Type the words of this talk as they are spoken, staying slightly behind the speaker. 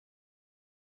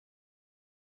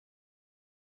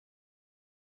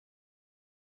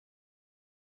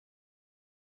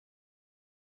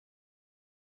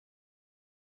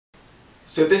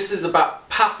So this is about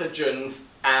pathogens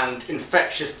and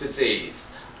infectious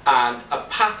disease. And a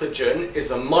pathogen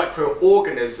is a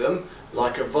microorganism,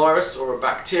 like a virus or a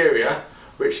bacteria,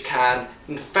 which can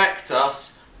infect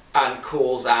us and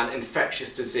cause an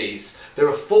infectious disease. There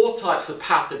are 4 types of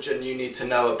pathogen you need to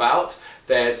know about.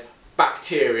 There's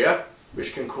bacteria,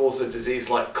 which can cause a disease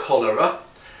like cholera.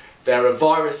 There are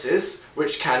viruses,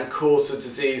 which can cause a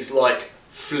disease like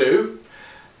flu.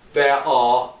 There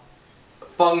are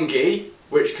fungi,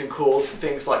 which can cause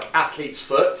things like athlete's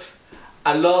foot.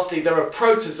 And lastly, there are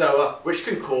protozoa, which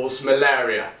can cause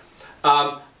malaria.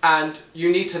 And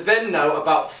you need to then know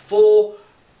about 4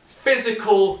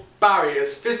 physical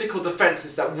barriers, physical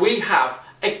defences that we have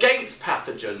against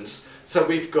pathogens. So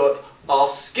we've got our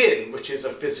skin, which is a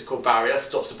physical barrier,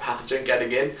 stops a pathogen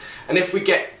getting in. And if we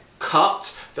get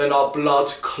cut, then our blood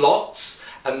clots,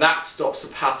 and that stops a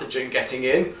pathogen getting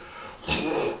in.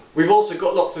 We've also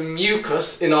got lots of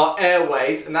mucus in our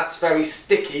airways, and that's very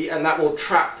sticky, and that will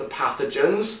trap the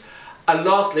pathogens. And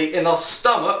lastly, in our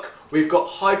stomach, we've got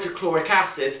hydrochloric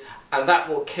acid, and that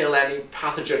will kill any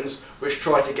pathogens which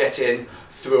try to get in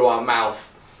through our mouth.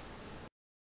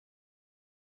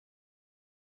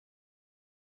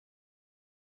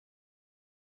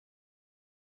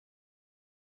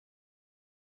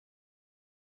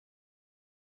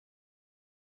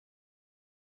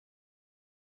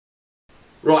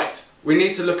 Right, we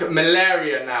need to look at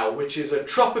malaria now, which is a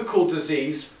tropical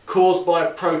disease caused by a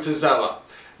protozoa.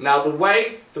 Now the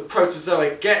way the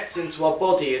protozoa gets into our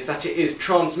body is that it is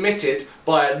transmitted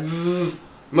by a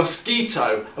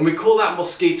mosquito, and we call that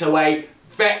mosquito a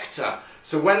vector.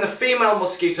 So when the female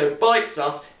mosquito bites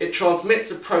us, it transmits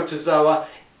the protozoa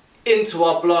into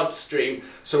our bloodstream.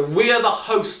 So we are the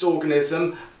host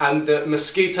organism and the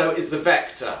mosquito is the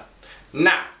vector.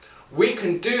 Now, we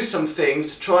can do some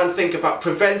things to try and think about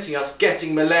preventing us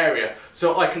getting malaria.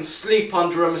 So I can sleep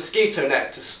under a mosquito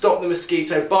net to stop the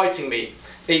mosquito biting me.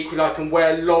 Equally, I can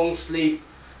wear long sleeve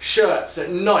shirts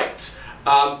at night.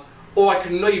 Or I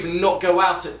can even not go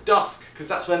out at dusk, because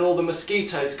that's when all the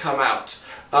mosquitoes come out.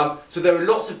 So there are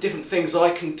lots of different things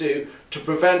I can do to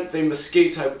prevent the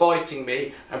mosquito biting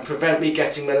me and prevent me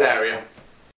getting malaria.